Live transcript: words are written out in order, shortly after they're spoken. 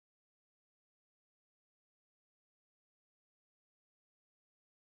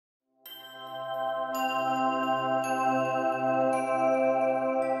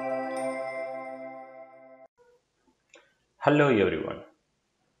Hello everyone.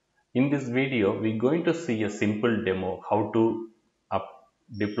 In this video, we're going to see a simple demo how to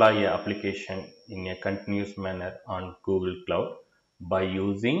deploy an application in a continuous manner on Google Cloud by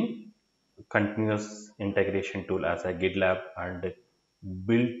using continuous integration tool as a GitLab and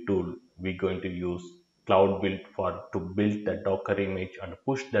build tool. We're going to use Cloud Build for to build the Docker image and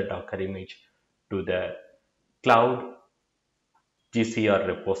push the Docker image to the cloud GCR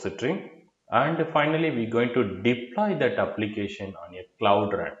repository. And finally, we're going to deploy that application on a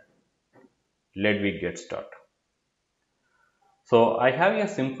cloud run. Let me get started. So I have a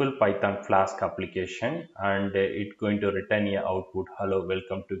simple Python Flask application and it's going to return a output, hello,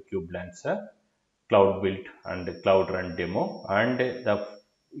 welcome to kubernetes cloud build and cloud run demo, and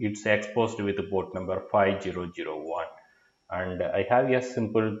it's exposed with port number 5001, and I have a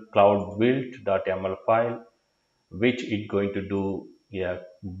simple cloud build.yml file which it going to do a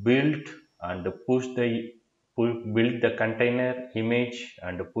build and build the container image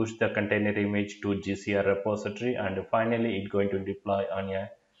and push the container image to GCR repository, and finally it going to deploy on a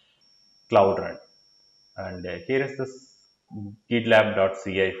cloud run. And here is this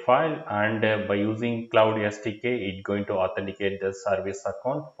gitlab.ci file, and by using cloud SDK it going to authenticate the service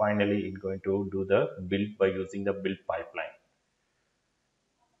account. Finally it going to do the build by using the build pipeline.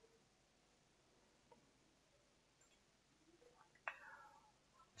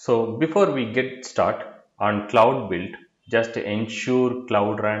 So before we get start on cloud build, just ensure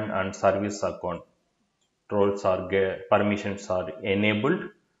cloud run and service account roles are permissions are enabled.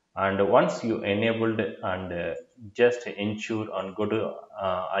 And once you enabled, and just ensure and go to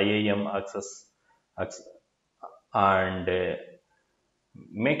IAM access and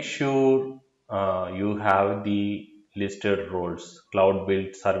make sure you have the listed roles: cloud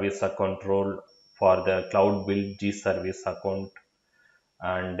build service account role for the cloud build G service account,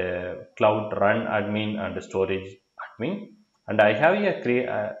 and cloud run admin and storage admin. And I have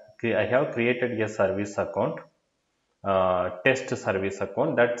I have created a service account, test service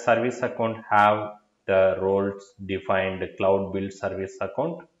account. That service account have the roles defined: cloud build service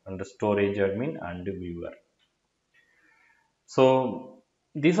account and storage admin and viewer. So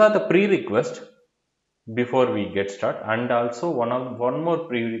these are the prerequisites before we get started. And also one more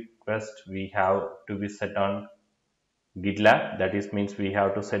prerequisite we have to be set on GitLab. That is means we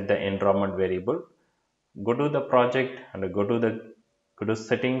have to set the environment variable. Go to the project and go to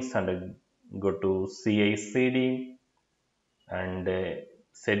settings and go to CI/CD and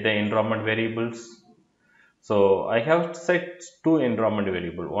set the environment variables. So I have set two environment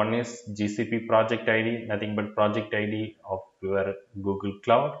variable. One is GCP project ID, nothing but project ID of your Google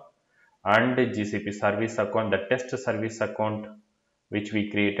Cloud, and GCP service account, the test service account which we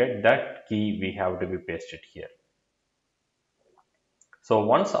created. That key we have to be pasted here. So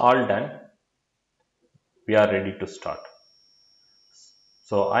once all done, we are ready to start.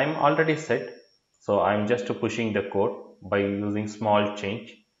 So I'm already set. So I'm just pushing the code by using small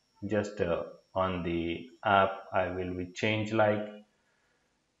change. Just on the app, I will be change like,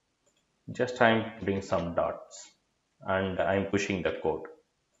 just I'm putting some dots and I'm pushing the code.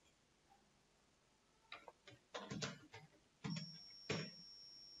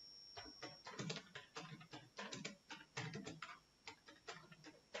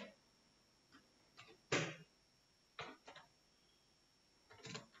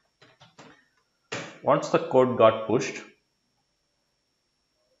 Once the code got pushed,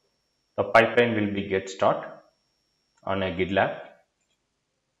 the pipeline will be get start on a GitLab.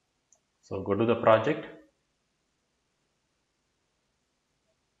 So go to the project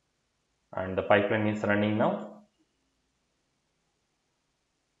and the pipeline is running now.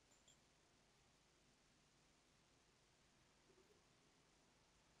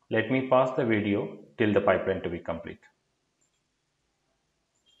 Let me pause the video till the pipeline to be complete.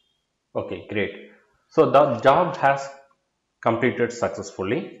 Okay, great. So the job has completed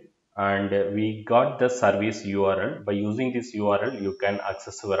successfully, and we got the service URL. By using this URL, you can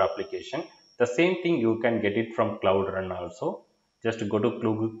access your application. The same thing you can get it from Cloud Run also. Just go to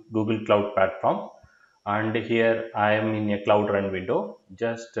Google Cloud Platform, and here I am in a Cloud Run window.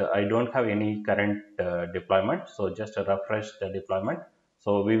 Just I don't have any current deployment, so just refresh the deployment.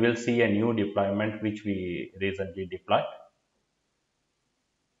 So we will see a new deployment which we recently deployed.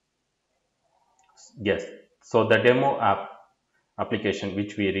 Yes, so the demo application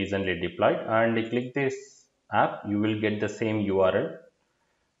which we recently deployed, and click this app, you will get the same URL.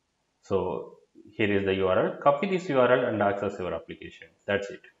 So here is the URL. Copy this URL and access your application. That's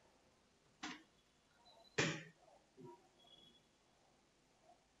it.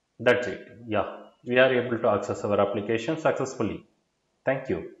 That's it. Yeah, we are able to access our application successfully. Thank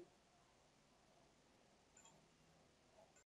you.